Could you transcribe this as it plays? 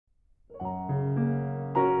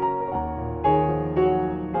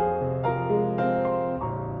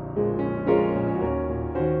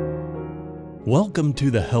Welcome to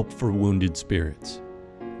the Help for Wounded Spirits.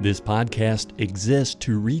 This podcast exists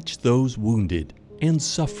to reach those wounded and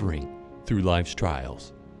suffering through life's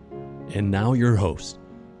trials. And now your hosts,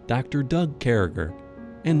 Dr. Doug Carragher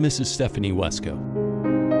and Mrs. Stephanie Wesco.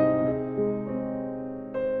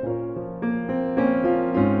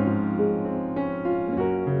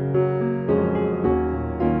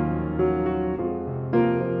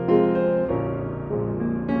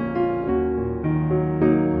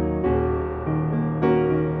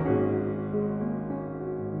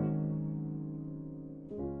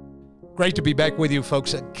 Great to be back with you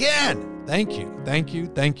folks again. Thank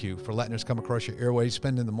you for letting us come across your airways,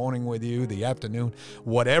 spending the morning with you, the afternoon,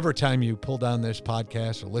 whatever time you pull down this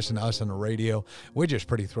podcast or listen to us on the radio. We're just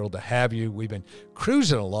pretty thrilled to have you. We've been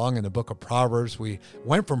cruising along in the book of Proverbs. We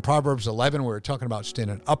went from Proverbs 11, we were talking about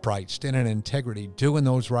standing upright, standing in integrity, doing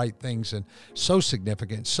those right things, and so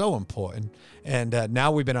significant, so important. And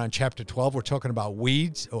now we've been on chapter 12. We're talking about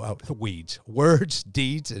words,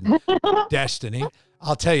 deeds, and destiny.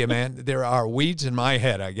 I'll tell you, man, there are weeds in my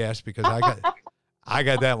head, I guess, because I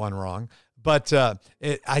got that one wrong. But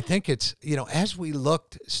I think it's, as we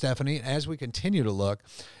looked, Stephanie, as we continue to look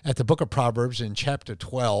at the book of Proverbs in chapter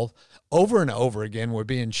 12, over and over again, we're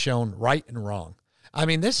being shown right and wrong. I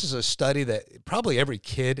mean, this is a study that probably every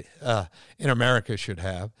kid in America should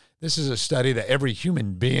have. This is a study that every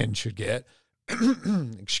human being should get.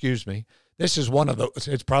 Excuse me. This is one of those.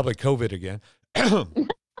 It's probably COVID again.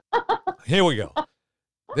 Here we go.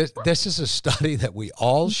 This is a study that we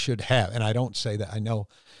all should have. And I don't say that. I know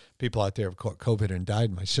people out there have caught COVID and died.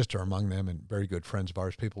 My sister among them, and very good friends of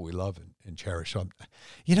ours, people we love and cherish. So,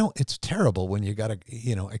 it's terrible when you got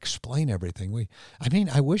to, explain everything.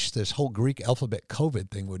 I wish this whole Greek alphabet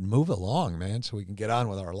COVID thing would move along, man, so we can get on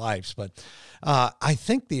with our lives. But I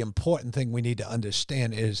think the important thing we need to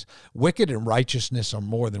understand is wicked and righteousness are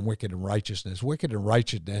more than wicked and righteousness. Wicked and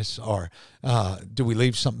righteousness are, do we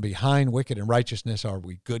leave something behind? Wicked and righteousness, are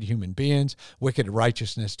we good human beings? Wicked and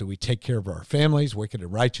righteousness, do we take care of our families? Wicked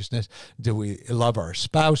and righteousness, do we love our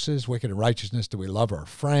spouses? Wicked and righteousness, do we love our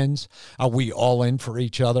friends? Are we all in for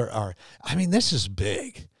each other? This is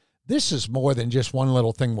big. This is more than just one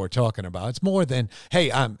little thing we're talking about. It's more than, hey,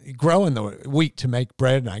 I'm growing the wheat to make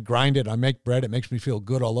bread, and I grind it, I make bread, it makes me feel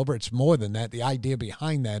good all over. It's more than that. The idea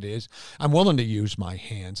behind that is I'm willing to use my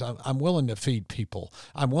hands. I'm willing to feed people.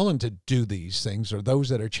 I'm willing to do these things, or those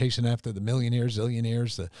that are chasing after the millionaires,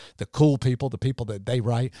 zillionaires, the cool people, the people that they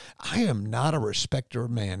write. I am not a respecter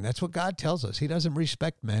of man. That's what God tells us. He doesn't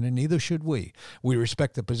respect men, and neither should we. We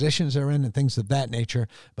respect the positions they're in and things of that nature,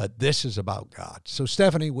 but this is about God. So,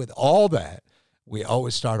 Stephanie, with all that, we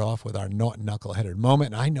always start off with our not knuckleheaded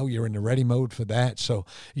moment. And I know you're in the ready mode for that. So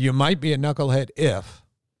you might be a knucklehead if.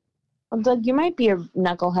 Well, Doug, you might be a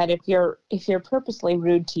knucklehead if you're purposely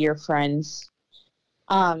rude to your friends.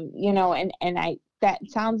 That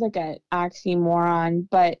sounds like an oxymoron,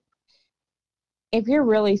 but if you're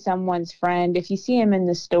really someone's friend, if you see them in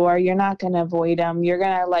the store, you're not going to avoid them. You're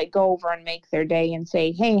going to go over and make their day and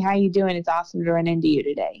say, hey, how you doing? It's awesome to run into you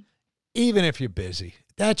today. Even if you're busy,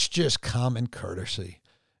 that's just common courtesy.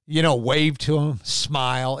 Wave to them,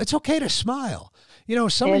 smile. It's okay to smile.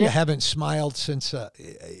 Some of you haven't smiled since, the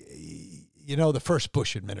first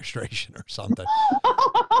Bush administration or something.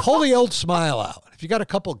 Pull the old smile out. If you got a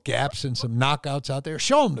couple gaps and some knockouts out there,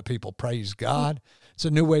 show them to people. Praise God. It's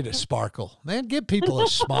a new way to sparkle. Man, give people a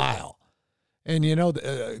smile. And,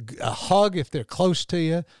 a hug if they're close to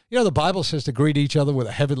you. The Bible says to greet each other with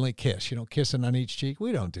a heavenly kiss, kissing on each cheek.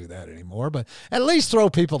 We don't do that anymore, but at least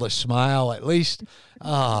throw people a smile, at least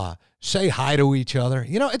say hi to each other.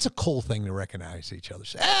 It's a cool thing to recognize each other.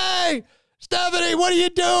 Say, hey, Stephanie, what are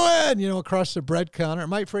you doing? Across the bread counter. It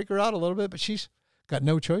might freak her out a little bit, but she's got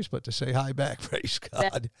no choice but to say hi back. Praise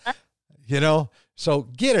God. So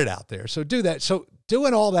get it out there. So do that. So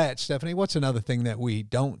doing all that, Stephanie, what's another thing that we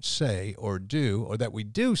don't say or do, or that we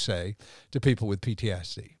do say to people with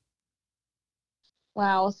PTSD?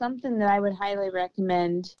 Wow, something that I would highly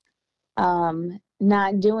recommend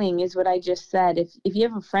not doing is what I just said. If you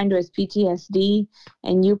have a friend who has PTSD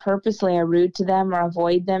and you purposely are rude to them or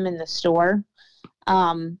avoid them in the store,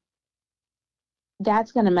 that's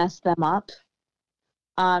going to mess them up.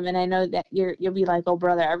 And I know that you'll be like, oh,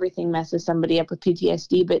 brother, everything messes somebody up with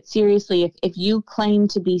PTSD. But seriously, if you claim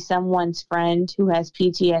to be someone's friend who has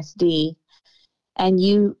PTSD and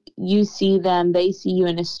you see them, they see you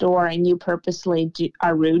in a store and you purposely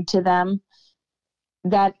are rude to them,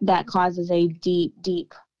 that causes a deep,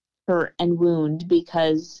 deep hurt and wound,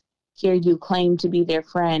 because here you claim to be their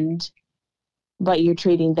friend, but you're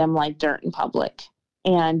treating them like dirt in public.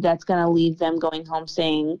 And that's going to leave them going home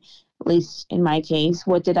saying, at least in my case,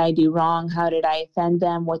 what did I do wrong? How did I offend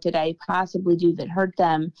them? What did I possibly do that hurt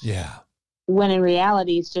them? Yeah. When in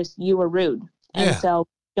reality, it's just you were rude. And Yeah. so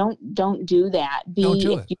don't do that. Don't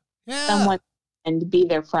do If it. you Yeah. someone and be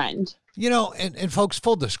their friend. You know, and folks,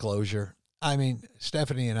 full disclosure, I mean,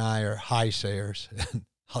 Stephanie and I are high sayers and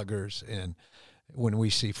huggers, and when we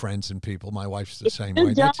see friends and people, my wife's the same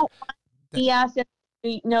way. Yes,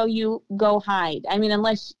 no, you go hide. I mean,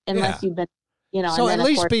 unless you've been, So and at then,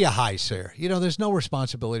 least of course, be a high sayer. You know, there's no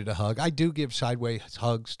responsibility to hug. I do give sideways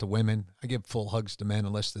hugs to women. I give full hugs to men,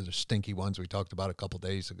 unless they're the stinky ones we talked about a couple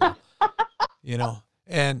days ago.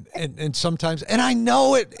 And sometimes, and I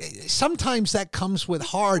know sometimes that comes with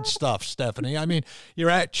hard stuff, Stephanie. I mean, you're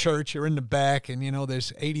at church, you're in the back, and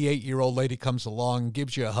this 88-year-old lady comes along,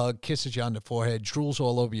 gives you a hug, kisses you on the forehead, drools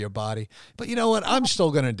all over your body. But you know what? I'm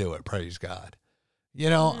still going to do it, praise God.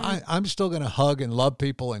 I'm still going to hug and love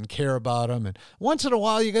people and care about them. And once in a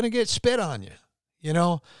while, you're going to get spit on you.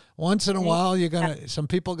 Once in a while, some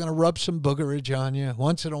people are going to rub some boogerage on you.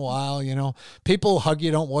 Once in a while, people hug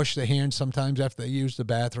you, don't wash their hands sometimes after they use the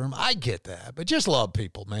bathroom. I get that, but just love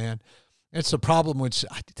people, man. It's the problem with,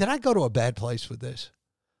 did I go to a bad place with this?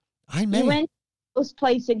 I may. You went to this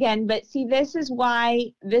place again, but see, this is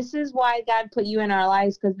why God put you in our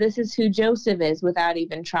lives, because this is who Joseph is without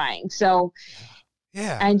even trying. So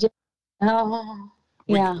yeah.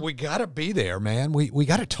 We got to be there, man. We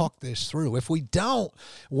got to talk this through. If we don't,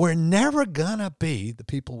 we're never going to be the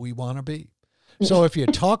people we want to be. So if you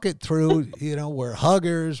talk it through, we're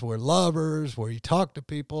huggers, we're lovers, where you talk to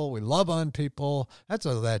people, we love on people. That's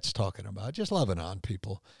what that's talking about, just loving on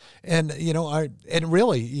people. And, and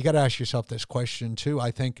really, you got to ask yourself this question too.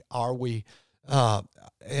 I think, are we,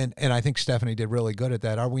 and I think Stephanie did really good at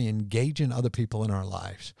that. Are we engaging other people in our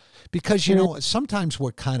lives? Because, sometimes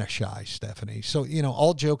we're kind of shy, Stephanie. So,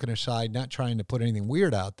 all joking aside, not trying to put anything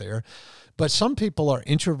weird out there, but some people are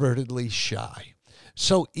introvertedly shy.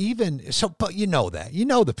 But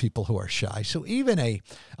the people who are shy. So even a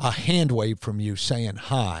hand wave from you saying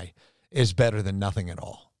hi is better than nothing at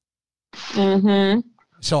all. Mm-hmm.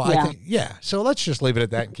 So I think, so let's just leave it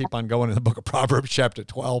at that and keep on going in the book of Proverbs chapter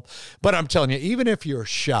 12. But I'm telling you, even if you're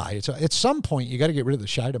shy, at some point you got to get rid of the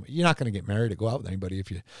shy. You're not going to get married or go out with anybody if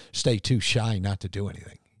you stay too shy not to do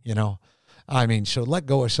anything, I mean, so let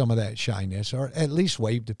go of some of that shyness, or at least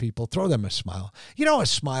wave to people, throw them a smile. A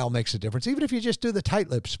smile makes a difference, even if you just do the tight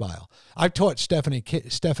lip smile. I've taught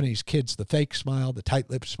Stephanie's kids the fake smile, the tight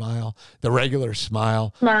lip smile, the regular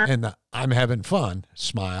smile, and the I'm having fun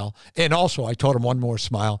smile. And also I taught them one more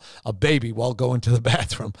smile, a baby while going to the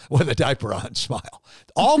bathroom with a diaper on smile.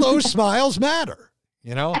 All those smiles matter,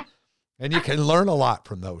 and you can learn a lot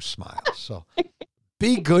from those smiles. So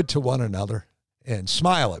be good to one another and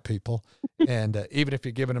smile at people. And even if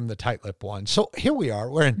you're giving them the tight lip one. So here we are.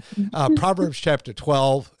 We're in Proverbs chapter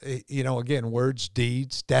 12. Again, words,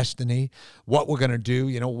 deeds, destiny, what we're going to do,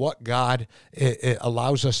 what God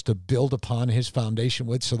allows us to build upon his foundation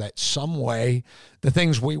with, so that some way the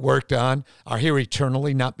things we worked on are here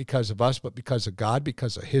eternally, not because of us, but because of God,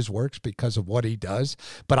 because of his works, because of what he does.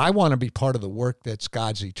 But I want to be part of the work that's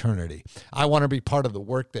God's eternity. I want to be part of the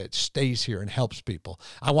work that stays here and helps people.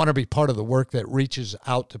 I want to be part of the work that reaches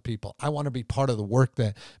out to people. I want to be part of the work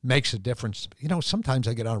that makes a difference. Sometimes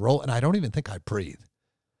I get on a roll and I don't even think I breathe.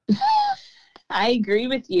 I agree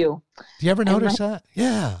with you. Do you ever notice that?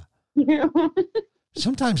 Yeah.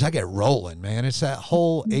 Sometimes I get rolling, man. It's that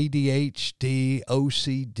whole ADHD,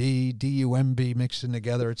 OCD, DUMB mixing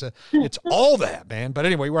together. It's all that, man. But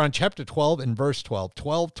anyway, we're on chapter 12 and verse 12.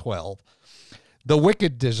 12:12. The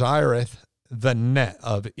wicked desireth the net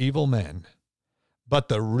of evil men, but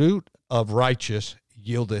the root of righteous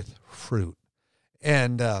yieldeth fruit.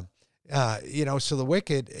 And, so the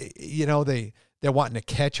wicked, they're wanting to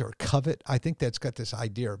catch or covet. I think that's got this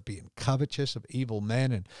idea of being covetous of evil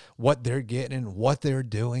men and what they're getting and what they're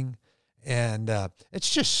doing. And it's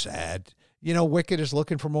just sad. Wicked is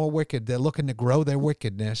looking for more wicked. They're looking to grow their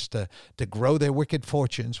wickedness, to grow their wicked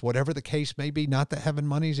fortunes, whatever the case may be. Not that having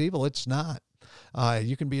money is evil. It's not.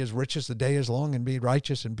 You can be as rich as the day is long and be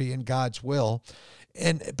righteous and be in God's will.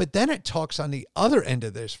 But then it talks on the other end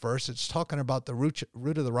of this verse. It's talking about the root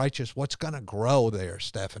of the righteous. What's going to grow there,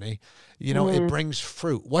 Stephanie? It brings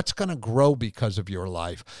fruit. What's going to grow because of your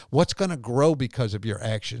life? What's going to grow because of your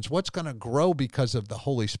actions? What's going to grow because of the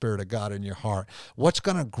Holy Spirit of God in your heart? What's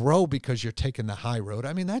going to grow because you're taking the high road?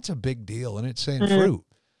 I mean, that's a big deal. And it's saying fruit.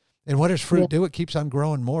 And what does fruit do? It keeps on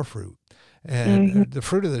growing more fruit. And the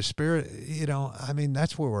fruit of the Spirit,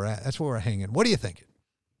 that's where we're at. That's where we're hanging. What are you thinking?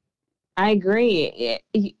 I agree.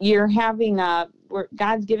 You're having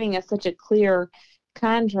God's giving us such a clear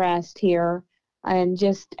contrast here And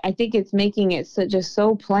just, I think it's making it just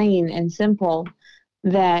so plain and simple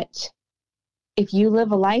that if you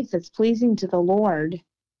live a life that's pleasing to the Lord,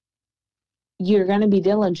 you're going to be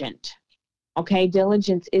diligent. Okay.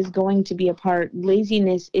 Diligence is going to be a part.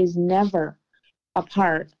 Laziness is never a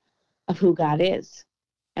part of who God is.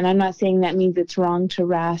 And I'm not saying that means it's wrong to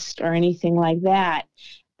rest or anything like that.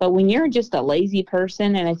 But when you're just a lazy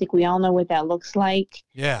person, and I think we all know what that looks like.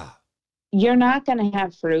 Yeah. You're not going to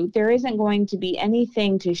have fruit. There isn't going to be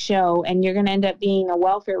anything to show, and you're going to end up being a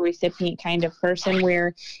welfare recipient kind of person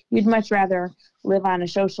where you'd much rather live on a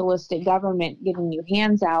socialistic government giving you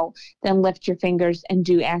hands out than lift your fingers and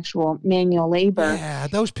do actual manual labor. Yeah,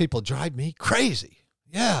 those people drive me crazy.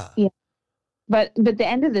 Yeah. Yeah. But the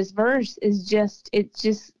end of this verse is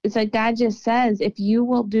it's like God just says, if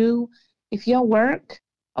you'll work,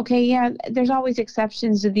 okay, yeah, there's always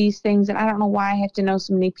exceptions to these things, and I don't know why I have to know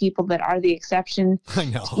so many people that are the exception. I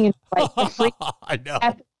know. Like the free I know.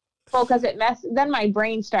 because then my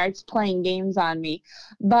brain starts playing games on me.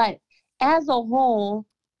 But as a whole,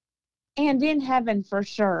 and in heaven for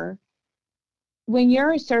sure, when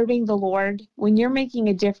you're serving the Lord, when you're making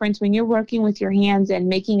a difference, when you're working with your hands and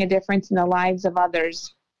making a difference in the lives of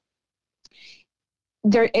others,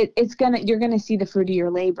 you're gonna see the fruit of your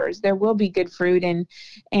labors. There will be good fruit, and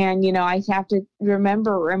I have to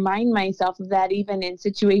remind myself of that even in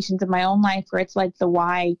situations of my own life where it's like the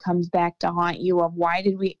why comes back to haunt you of why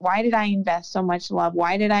did I invest so much love?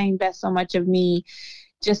 Why did I invest so much of me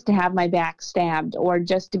just to have my back stabbed or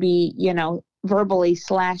just to be, verbally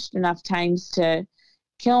slashed enough times to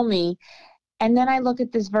kill me? And then I look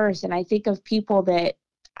at this verse and I think of people that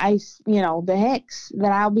the hicks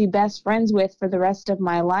that I'll be best friends with for the rest of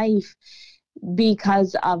my life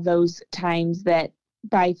because of those times that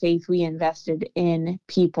by faith we invested in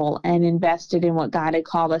people and invested in what God had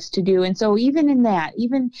called us to do. And so even in that,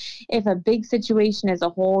 even if a big situation as a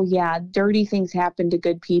whole, yeah, dirty things happen to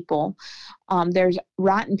good people. There's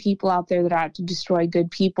rotten people out there that are out to destroy good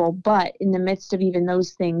people. But in the midst of even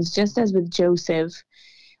those things, just as with Joseph,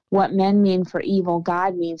 what men mean for evil,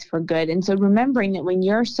 God means for good. And so remembering that when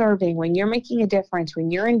you're serving, when you're making a difference,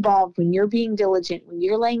 when you're involved, when you're being diligent, when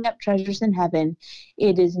you're laying up treasures in heaven,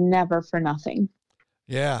 it is never for nothing.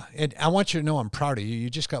 Yeah. And I want you to know I'm proud of you. You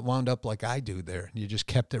just got wound up like I do there. You just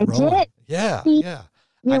kept it I rolling. did. Yeah. See, Yeah.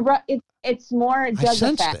 You're right. It's more I Doug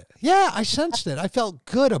sensed effect. it. Yeah, I sensed it. I felt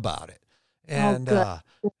good about it. And,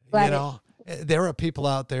 Glad there are people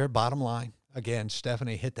out there, bottom line, again,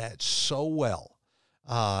 Stephanie hit that so well.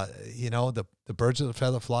 The birds of the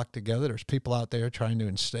feather flock together. There's people out there trying to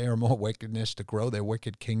ensnare more wickedness to grow their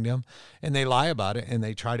wicked kingdom, and they lie about it and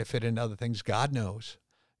they try to fit into other things. God knows,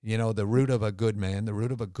 the root of a good man, the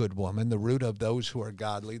root of a good woman, the root of those who are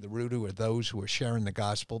godly, the root of those who are sharing the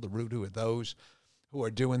gospel, the root of those who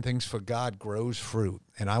are doing things for God grows fruit.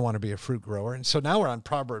 And I want to be a fruit grower. And so now we're on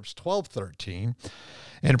Proverbs 12:13.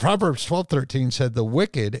 And Proverbs 12:13 said, "The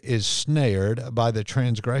wicked is snared by the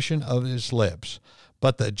transgression of his lips,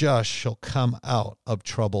 but the just shall come out of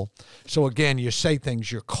trouble." So again, you say things,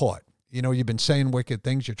 you're caught. You've been saying wicked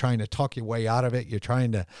things. You're trying to talk your way out of it. You're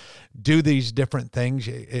trying to do these different things.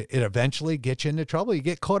 It eventually gets you into trouble. You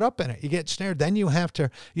get caught up in it. You get snared. Then you have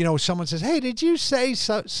to, someone says, "Hey, did you say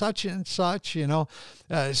such and such?"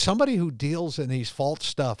 Somebody who deals in these false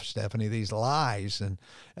stuff, Stephanie, these lies, and,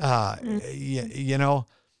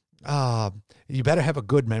 you better have a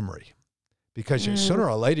good memory. Because sooner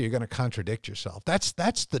or later, you're going to contradict yourself. That's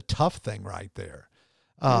the tough thing right there.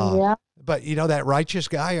 yeah. But, that righteous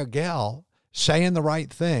guy or gal saying the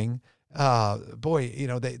right thing, boy,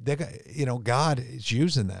 God is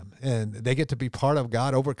using them. And they get to be part of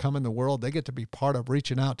God overcoming the world. They get to be part of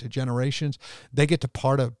reaching out to generations. They get to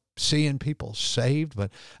part of seeing people saved.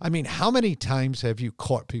 But, how many times have you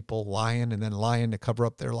caught people lying and then lying to cover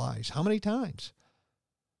up their lies? How many times?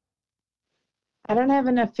 I don't have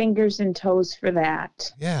enough fingers and toes for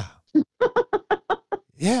that. Yeah.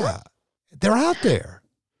 Yeah. They're out there.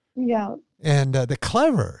 Yeah. And they're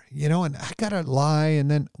clever, and I got to lie.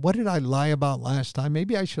 And then what did I lie about last time?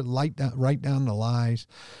 Maybe I should write down the lies.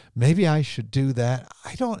 Maybe I should do that.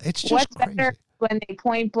 It's just What's crazy. better when they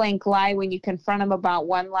point blank lie, when you confront them about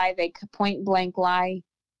one lie, they point blank lie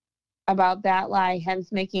about that lie,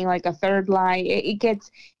 hence making like a third lie.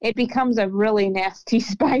 It becomes a really nasty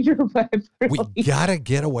spider web. Really. We got to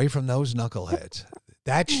get away from those knuckleheads.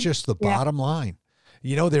 That's just the bottom line.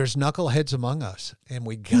 There's knuckleheads among us, and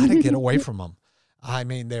we got to get away from them.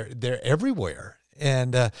 They're everywhere.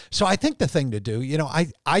 And so I think the thing to do,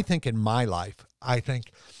 I think in my life, a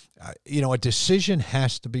decision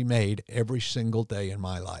has to be made every single day in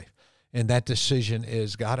my life. And that decision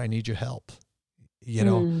is, God, I need your help.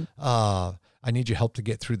 Mm. I need your help to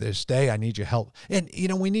get through this day. I need your help. And,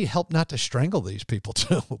 we need help not to strangle these people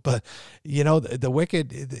too. But, the wicked,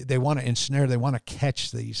 they want to ensnare, they want to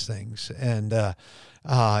catch these things. And,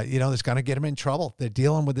 it's going to get them in trouble. They're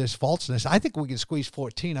dealing with this falseness. I think we can squeeze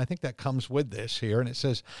 14. I think that comes with this here. And it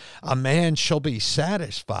says, a man shall be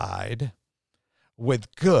satisfied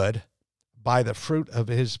with good by the fruit of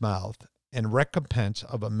his mouth, and recompense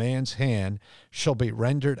of a man's hand shall be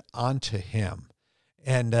rendered unto him.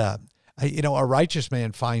 And, a righteous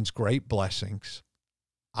man finds great blessings,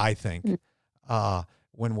 I think,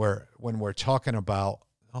 when we're talking about,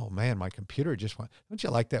 oh man, my computer just went. Don't you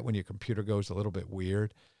like that when your computer goes a little bit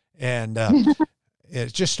weird? And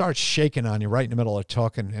it just starts shaking on you right in the middle of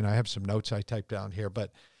talking. And I have some notes I typed down here,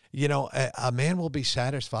 but a man will be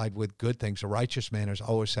satisfied with good things. A righteous man is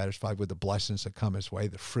always satisfied with the blessings that come his way,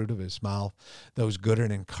 the fruit of his mouth, those good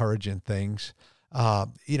and encouraging things.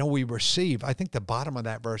 We receive, I think the bottom of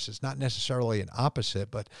that verse is not necessarily an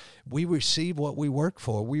opposite, but we receive what we work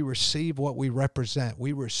for. We receive what we represent.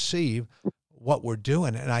 We receive what we're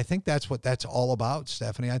doing. And I think that's what that's all about,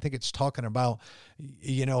 Stephanie. I think it's talking about,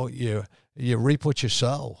 you reap what you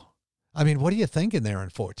sow. I mean, what are you thinking there in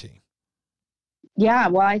 14? Yeah,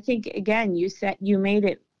 well, I think, again, you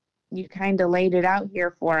kind of laid it out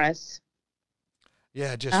here for us.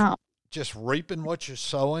 Yeah, just reaping what you're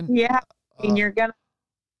sowing. Yeah, and you're going to,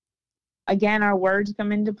 again, our words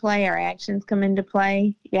come into play, our actions come into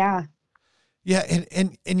play. Yeah. Yeah,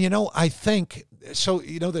 and I think, so,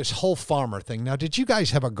 this whole farmer thing. Now, did you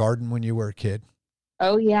guys have a garden when you were a kid?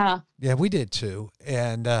 Oh, yeah. Yeah, we did too.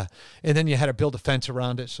 And then you had to build a fence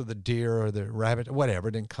around it so the deer or the rabbit, whatever,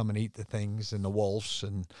 didn't come and eat the things, and the wolves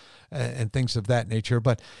and things of that nature.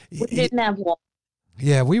 But we didn't have wolves.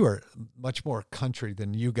 Yeah, we were much more country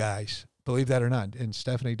than you guys, believe that or not. And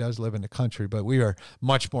Stephanie does live in the country, but we are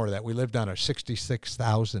much more of that. We lived on a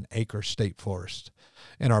 66,000 acre state forest.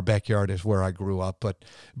 In our backyard is where I grew up. But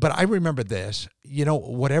I remember this,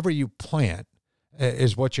 whatever you plant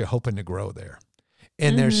is what you're hoping to grow there.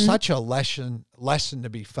 And there's such a lesson to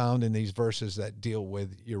be found in these verses that deal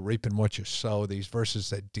with you're reaping what you sow, these verses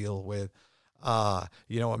that deal with, a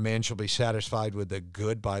man shall be satisfied with the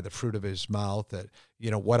good by the fruit of his mouth, that,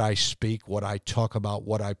 what I speak, what I talk about,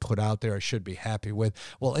 what I put out there, I should be happy with.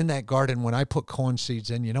 Well, in that garden, when I put corn seeds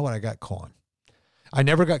in, you know what? I got corn. I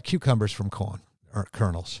never got cucumbers from corn or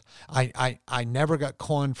kernels. I never got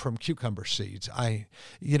corn from cucumber seeds.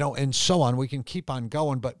 And so on. We can keep on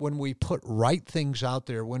going, but when we put right things out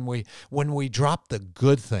there, when we drop the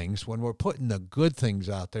good things, when we're putting the good things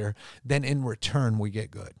out there, then in return we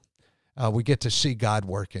get good. We get to see God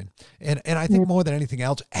working. And I think more than anything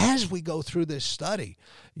else, as we go through this study,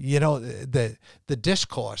 the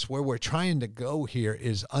discourse where we're trying to go here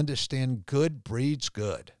is understand good breeds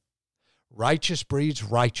good. Righteous breeds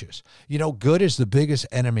righteous. Good is the biggest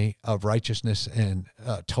enemy of righteousness and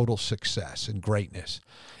total success and greatness.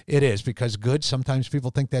 It is, because good, sometimes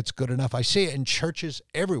people think that's good enough. I see it in churches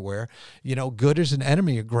everywhere. Good is an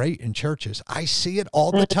enemy of great in churches. I see it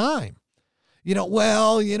all the time. We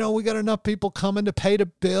got enough people coming to pay the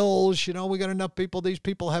bills. We got enough people. These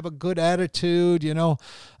people have a good attitude.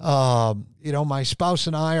 My spouse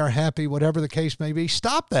and I are happy, whatever the case may be.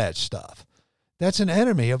 Stop that stuff. That's an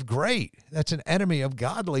enemy of great. That's an enemy of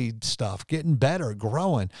godly stuff, getting better,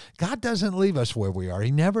 growing. God doesn't leave us where we are. He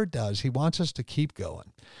never does. He wants us to keep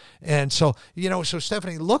going. And so, so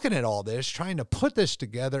Stephanie, looking at all this, trying to put this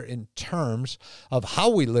together in terms of how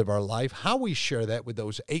we live our life, how we share that with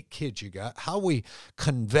those 8 kids you got, how we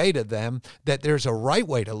convey to them that there's a right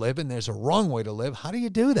way to live and there's a wrong way to live. How do you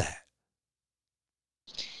do that?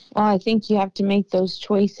 Well, I think you have to make those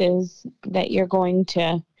choices that you're going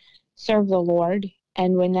to serve the Lord.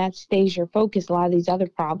 And when that stays your focus, a lot of these other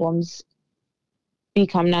problems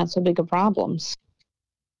become not so big of problems.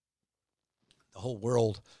 The whole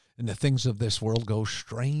world and the things of this world go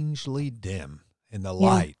strangely dim in the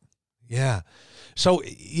light. Yeah. So,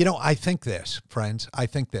 I think this, friends,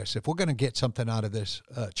 if we're going to get something out of this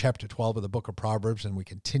chapter 12 of the book of Proverbs, and we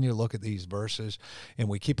continue to look at these verses, and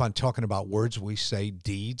we keep on talking about words we say,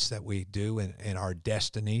 deeds that we do in our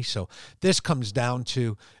destiny. So this comes down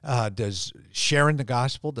to, does sharing the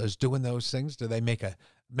gospel, does doing those things, do they make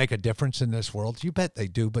a difference in this world? You bet they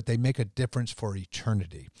do, but they make a difference for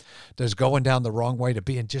eternity. Does going down the wrong way to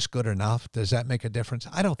being just good enough, does that make a difference?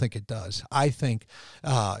 I don't think it does. I think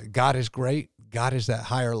God is great. God is that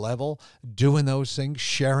higher level, doing those things,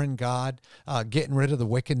 sharing God, getting rid of the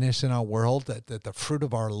wickedness in our world, that the fruit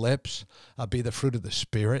of our lips be the fruit of the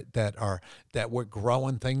Spirit, that we're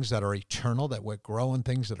growing things that are eternal, that we're growing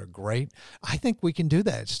things that are great. I think we can do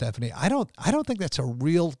that, Stephanie. I don't think that's a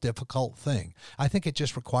real difficult thing. I think it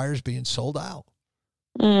just requires being sold out.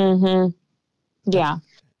 Mm-hmm. Yeah.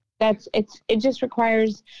 It just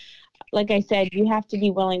requires, like I said, you have to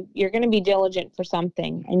be willing. You're going to be diligent for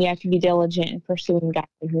something, and you have to be diligent in pursuing God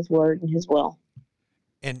and His Word and His will.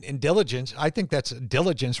 And diligence, I think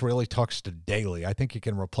diligence really talks to daily. I think you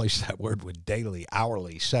can replace that word with daily,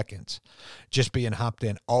 hourly, seconds. Just being hopped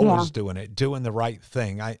in, always doing it, doing the right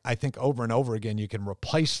thing. I think over and over again you can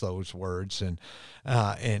replace those words and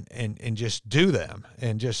just do them,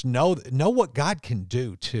 and just know what God can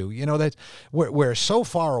do too. You know, that we're so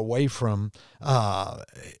far away from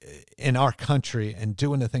in our country and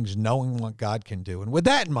doing the things, knowing what God can do. And with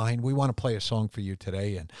that in mind, we want to play a song for you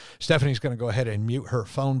today. And Stephanie's going to go ahead and mute her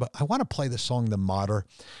phone, but I want to play the song "The Martyr."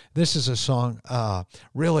 This is a song,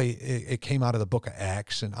 really, it came out of the book of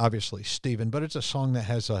Acts, and obviously Stephen, but it's a song that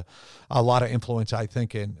has a lot of influence, I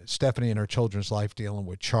think, in Stephanie and her children's life, dealing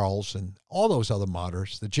with Charles and all those other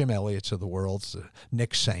martyrs, the Jim Elliots of the world, the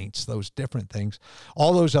Nick Saints, those different things,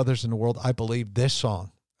 all those others in the world. I believe this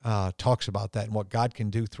song talks about that and what God can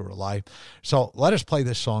do through her life. So let us play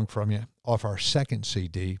this song from you off our second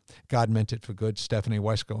CD, God Meant It for Good, Stephanie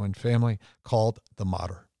Wesco and Family, called "The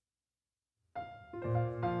Martyr."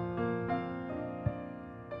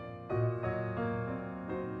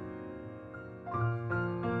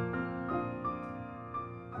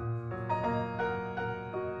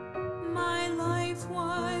 My life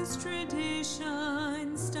was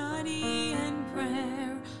tradition, study and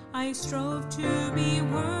prayer. I strove to be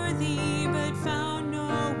worthy, but found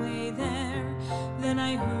no way there. Then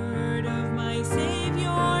I heard of my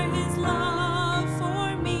Savior, His love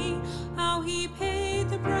for me, how He paid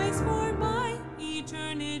the price for my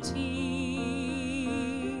eternity.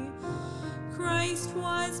 Christ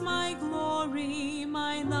was my glory,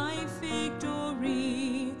 my life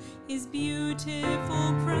victory, His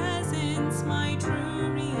beautiful presence, my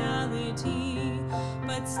true reality.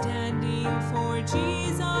 But standing for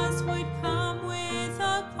Jesus would come with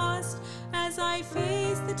a cost, as I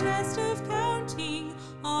faced the test of counting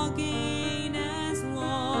all gain as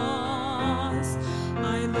loss.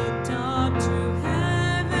 I looked up to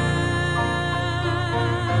heaven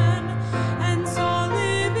and saw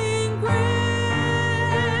living grace,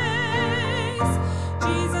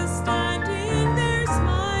 Jesus standing there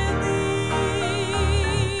smiling,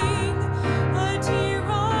 a tear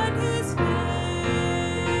on His face.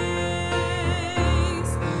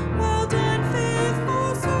 Well done,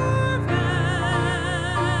 faithful servant,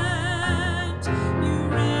 you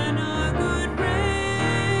ran a good race.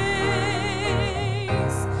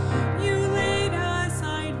 You laid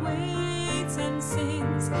aside weights and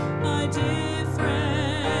sins, a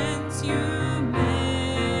difference you made.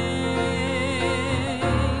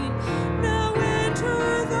 Now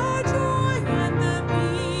enter the joy and the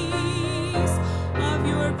peace of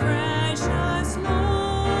your precious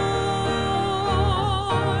Lord,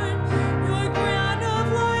 your crown of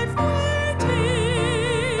life waiting,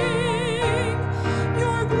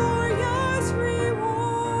 your glorious reward.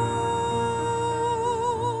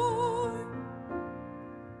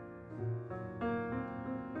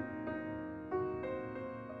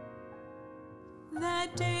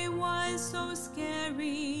 That day was so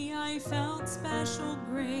scary, I felt special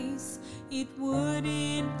grace. It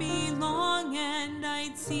wouldn't be long and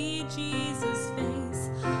I'd see Jesus' face.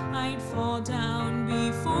 I'd fall down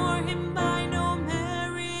before Him by no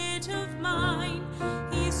merit of mine.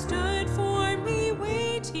 He stood for me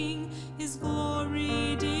waiting, His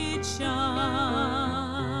glory did shine.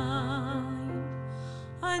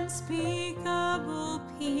 Unspeakable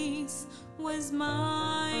peace was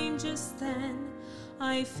mine just then.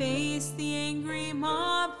 I faced the angry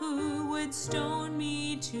mob who would stone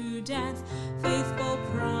me to death. Faithful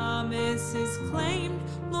promises claimed,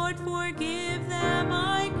 Lord, forgive them,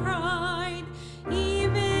 I cried.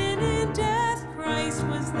 Even in death, Christ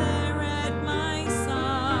was there at my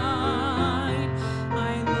side.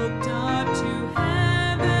 I looked up to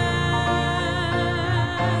heaven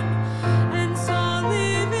and saw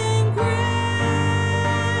living grace,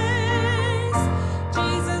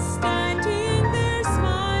 Jesus standing there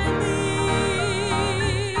smiling,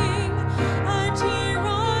 a tear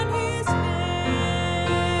on His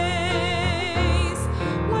face.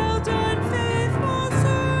 Well done,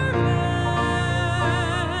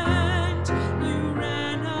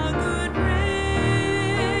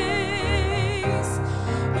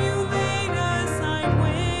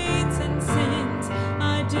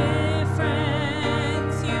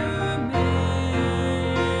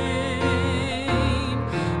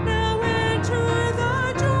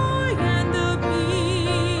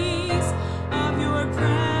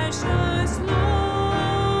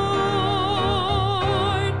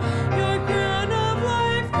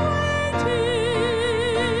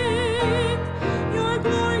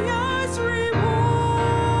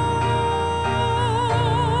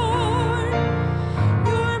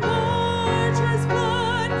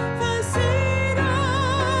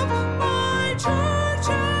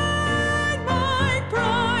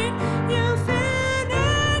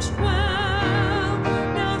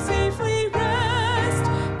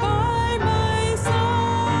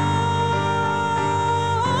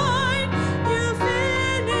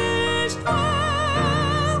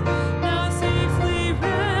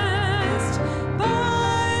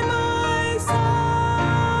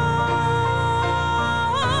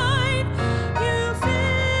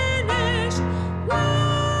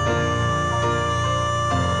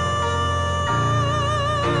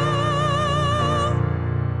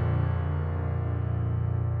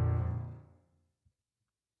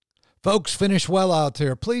 Folks, finish well out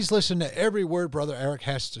there. Please listen to every word Brother Eric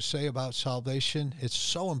has to say about salvation. It's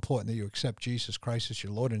so important that you accept Jesus Christ as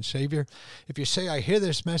your Lord and Savior. If you say, I hear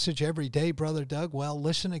this message every day, Brother Doug, well,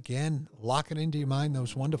 listen again, lock it into your mind,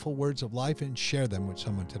 those wonderful words of life, and share them with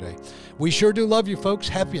someone today. We sure do love you, folks.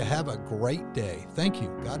 Have a great day. Thank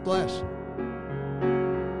you. God bless.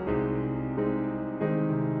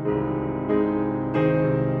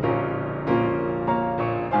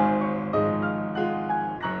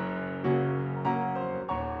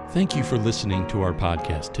 Thank you for listening to our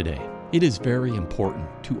podcast today. It is very important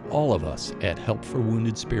to all of us at Help for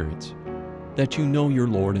Wounded Spirits that you know your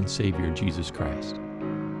Lord and Savior, Jesus Christ.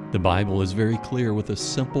 The Bible is very clear with a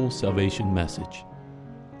simple salvation message.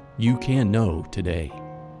 You can know today.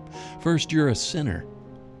 First, you're a sinner,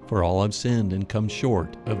 for all have sinned and come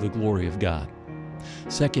short of the glory of God.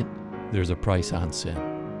 Second, there's a price on sin,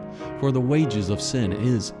 for the wages of sin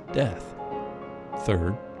is death.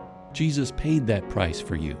 Third, Jesus paid that price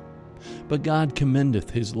for you. But God commendeth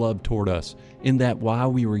his love toward us, in that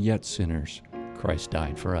while we were yet sinners, Christ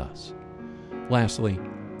died for us. Lastly,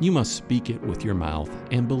 you must speak it with your mouth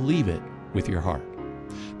and believe it with your heart,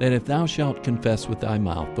 that if thou shalt confess with thy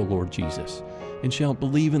mouth the Lord Jesus, and shalt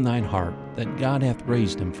believe in thine heart that God hath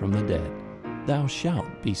raised him from the dead, thou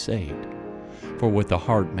shalt be saved. For with the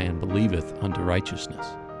heart man believeth unto righteousness,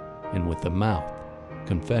 and with the mouth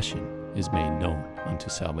confession is made known unto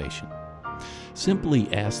salvation.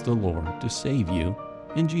 Simply ask the Lord to save you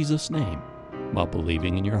in Jesus' name while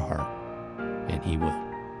believing in your heart, and he will.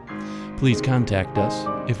 Please contact us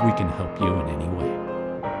if we can help you in any way.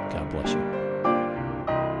 God bless you.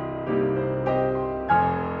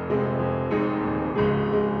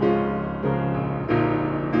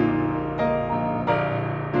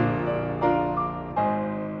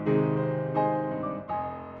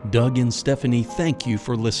 Doug and Stephanie, thank you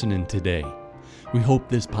for listening today. We hope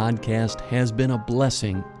this podcast has been a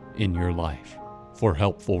blessing in your life. For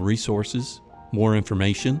helpful resources, more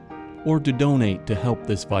information, or to donate to help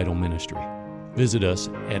this vital ministry, visit us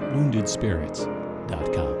at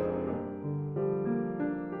woundedspirits.com.